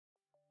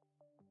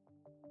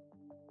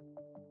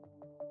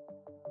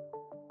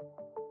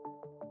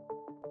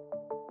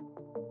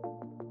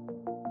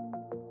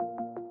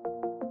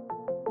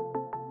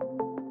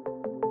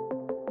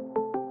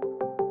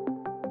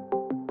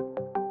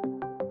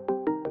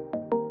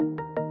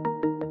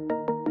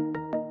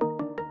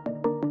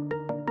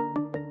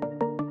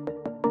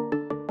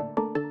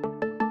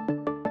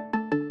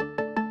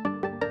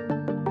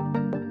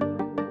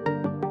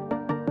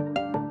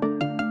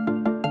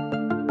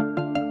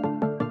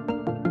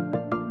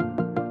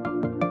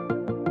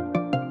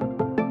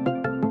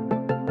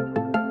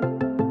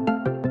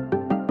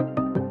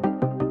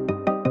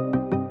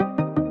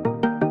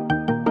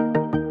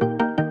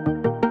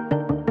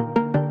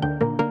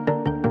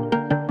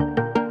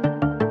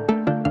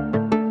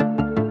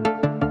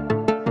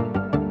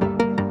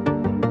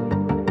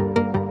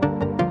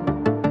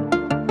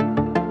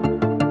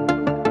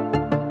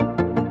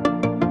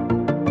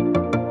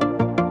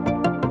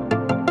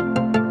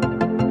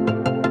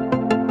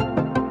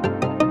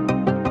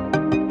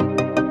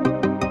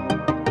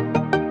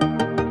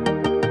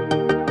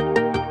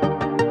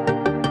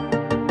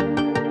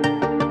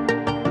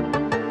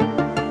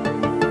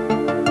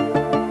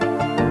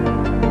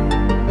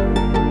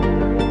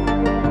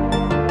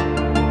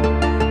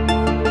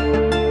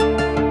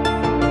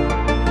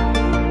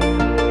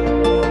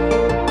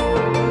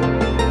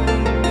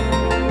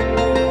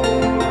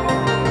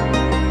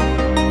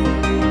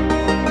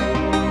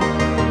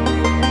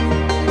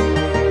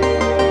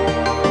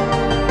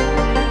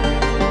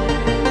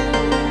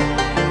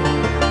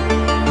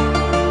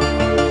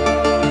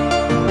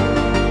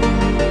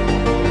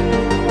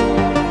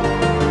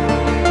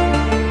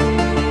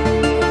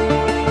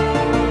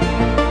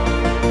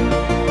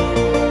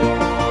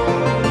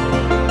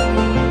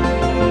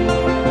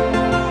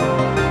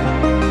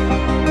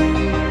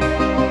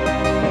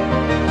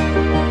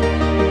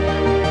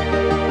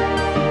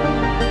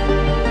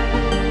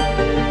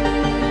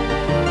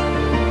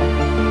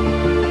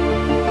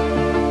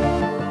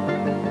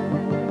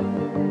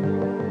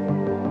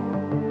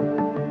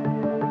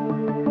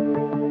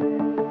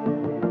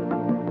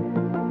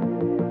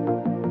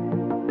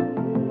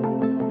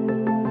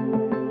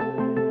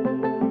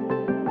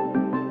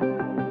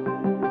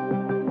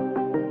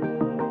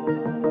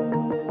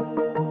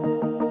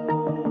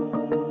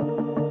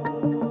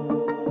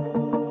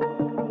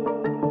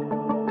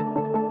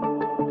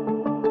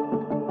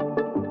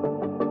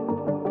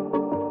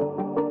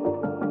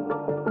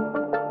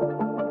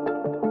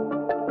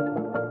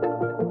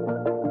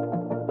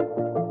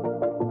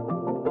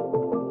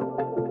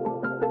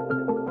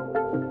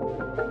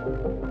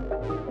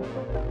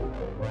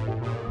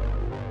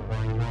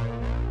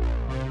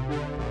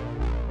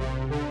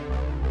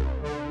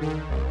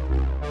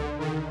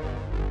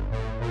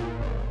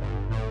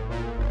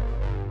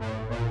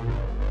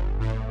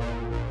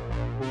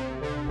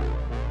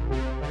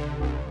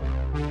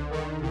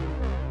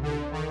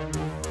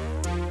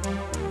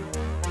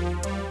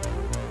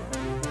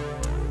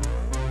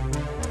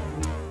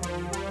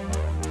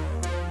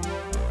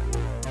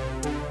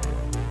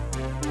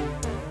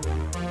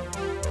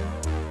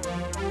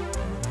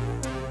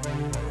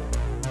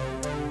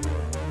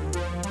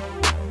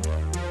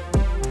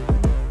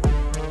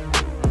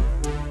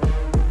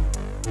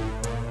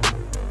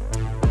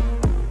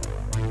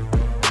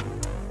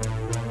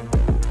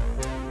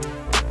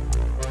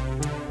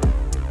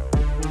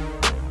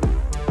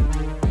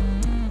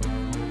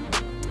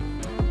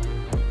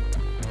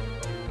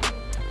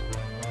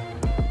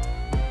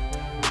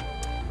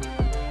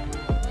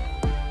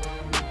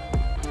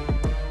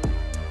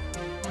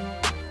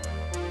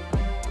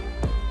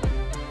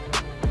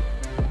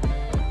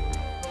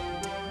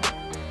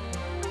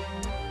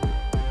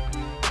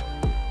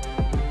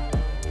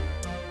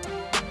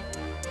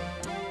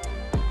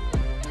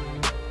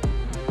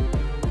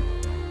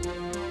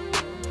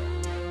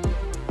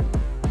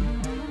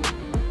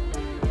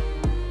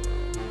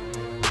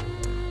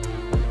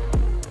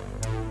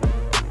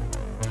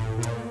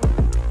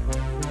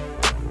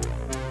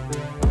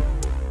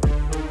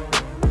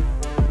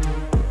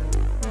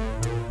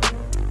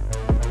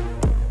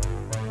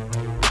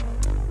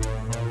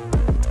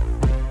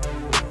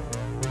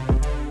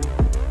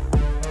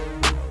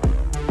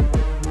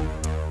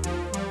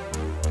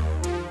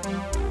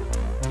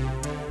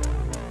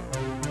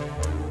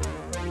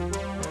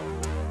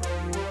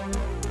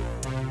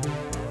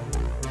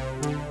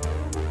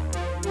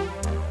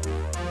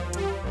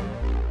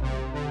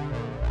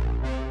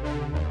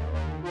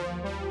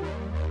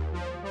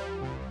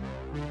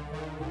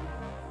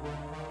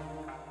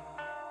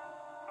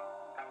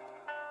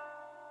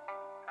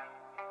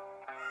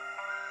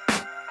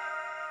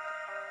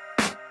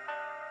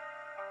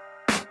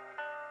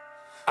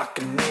I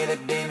can hear the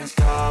demons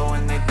call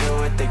when they do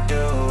what they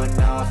do. And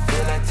now I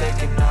feel like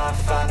taking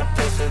off, find a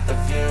place with a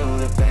view.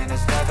 The pain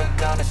is never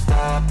gonna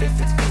stop if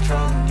it's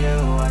controlling you.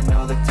 I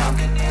know that time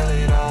can heal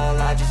it all,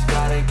 I just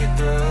gotta get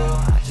through.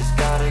 I just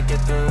gotta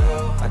get through,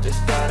 I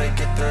just gotta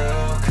get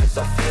through. Cause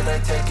I feel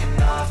like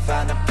taking off,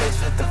 find a place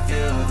with a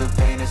view. The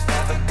pain is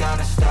never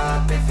gonna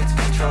stop if it's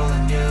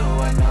controlling you.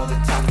 I know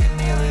that time can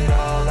heal it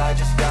all, I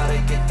just gotta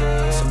get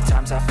through.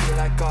 Sometimes I feel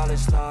like all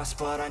is lost,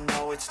 but I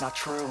know it's not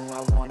true.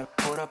 I wanna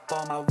put up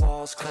all my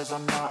walls cause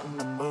I'm not in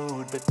the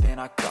mood, but then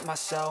I cut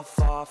myself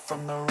off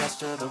from the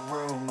rest of the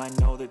room. I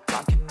know that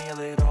time can heal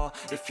it all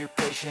if you're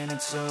patient,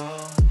 and soon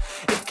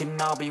it can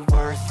all be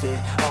worth it,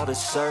 all the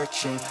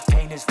searching.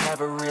 Pain is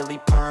never really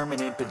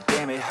permanent, but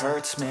damn it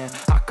hurts, man.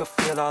 I could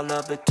feel all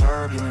of the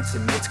turbulence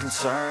and it's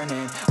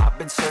concerning. I've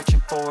been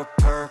searching for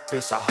a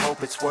purpose, I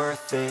hope it's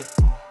worth it.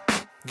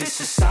 This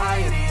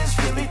society is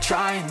really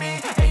trying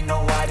me. Ain't no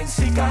hide and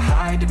seek, I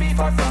hide to be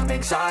far from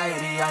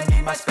anxiety. I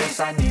need my space,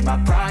 I need my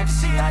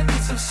privacy, I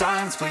need some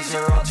silence, please.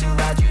 You're all too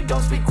loud, you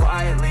don't speak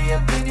quietly.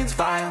 Opinions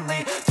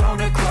violently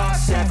thrown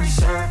across every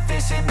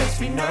surface, it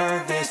makes me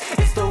nervous.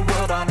 Is the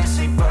world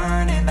honestly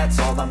burning? That's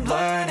all I'm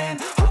learning.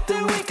 Hope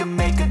that we can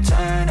make a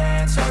turn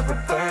and start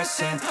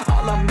reversing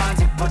all our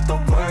minds and put the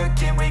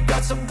work in. We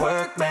got some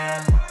work,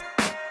 man.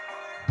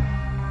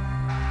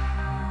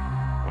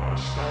 I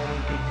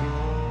started to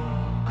grow.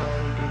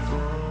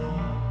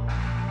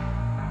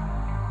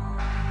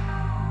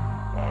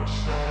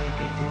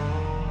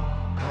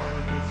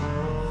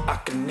 I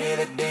can hear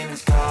the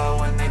demons call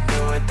when they do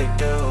what they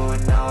do.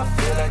 And now I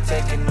feel like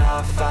taking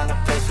off, find a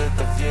place with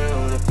a view.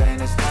 The pain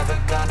is never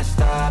gonna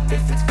stop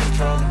if it's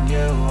controlling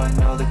you. I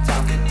know that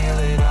time can heal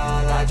it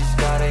all, I just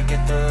gotta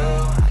get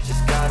through. I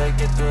just gotta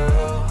get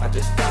through, I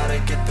just gotta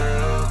get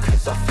through.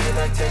 Cause I feel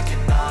like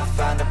taking off,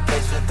 find a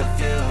place with a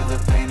view. The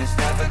pain is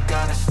never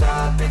gonna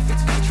stop if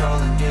it's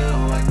controlling you.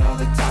 I know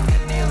that time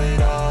can heal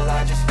it all,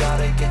 I just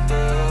gotta get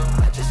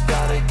through. I just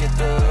gotta get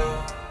through.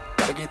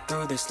 Gotta get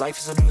through this, life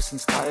is a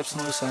nuisance, tie up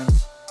some loose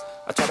ends.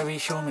 I try to be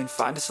human,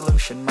 find a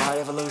solution, my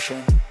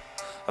evolution.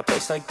 A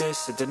place like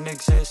this, it didn't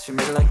exist, we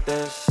made it like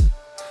this.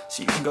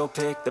 So you can go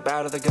pick the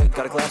bad or the good,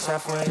 got a glass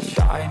halfway.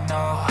 I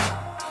know,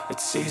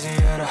 it's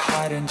easier to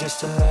hide than just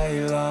to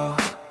lay low.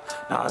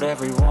 Not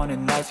everyone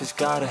in life has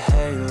got a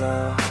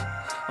halo.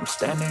 I'm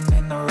standing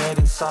in the red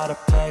inside a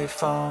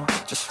payphone,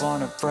 just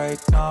wanna break,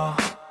 no.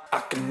 I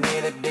can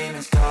hear the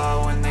demons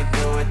call when they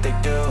do what they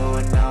do.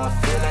 And now I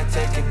feel like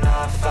taking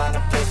off, find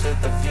a place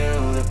with a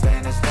view. The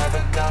pain is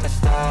never gonna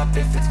stop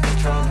if it's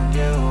controlling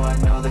you. I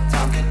know that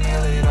time can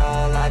heal it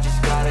all, I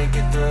just gotta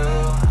get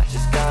through. I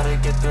just gotta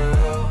get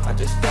through, I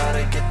just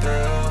gotta get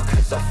through.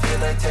 Cause I feel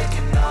like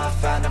taking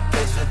off, find a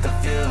place with a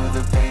view.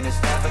 The pain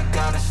is never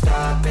gonna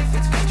stop if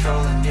it's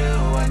controlling you.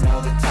 I know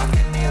that time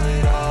can heal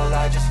it all,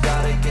 I just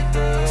gotta get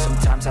through.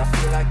 Sometimes I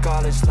feel like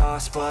all is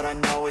lost, but I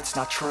know it's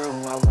not true.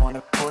 I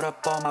wanna put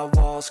up all my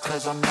walls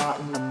cause I'm not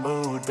in the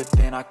mood, but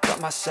then I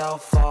cut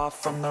myself off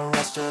from the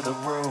rest of the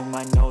room.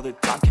 I know that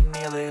time can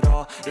heal it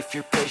all if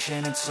you're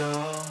patient, and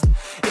soon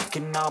it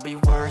can all be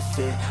worth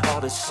it,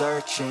 all the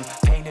searching.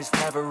 Pain is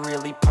never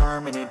really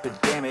permanent, but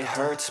damn it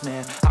hurts,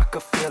 man. I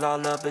could feel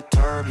all of the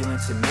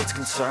turbulence and it's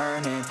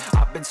concerning.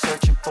 I've been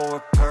searching for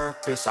a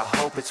purpose, I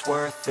hope it's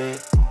worth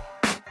it.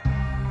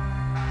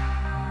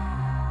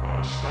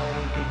 I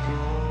started to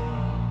grow,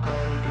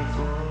 gotta get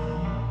through.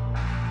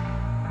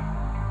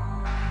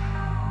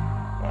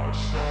 I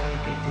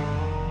started to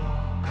grow,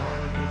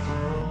 gotta get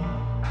through.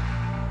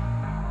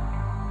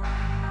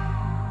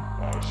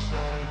 I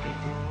started to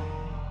grow.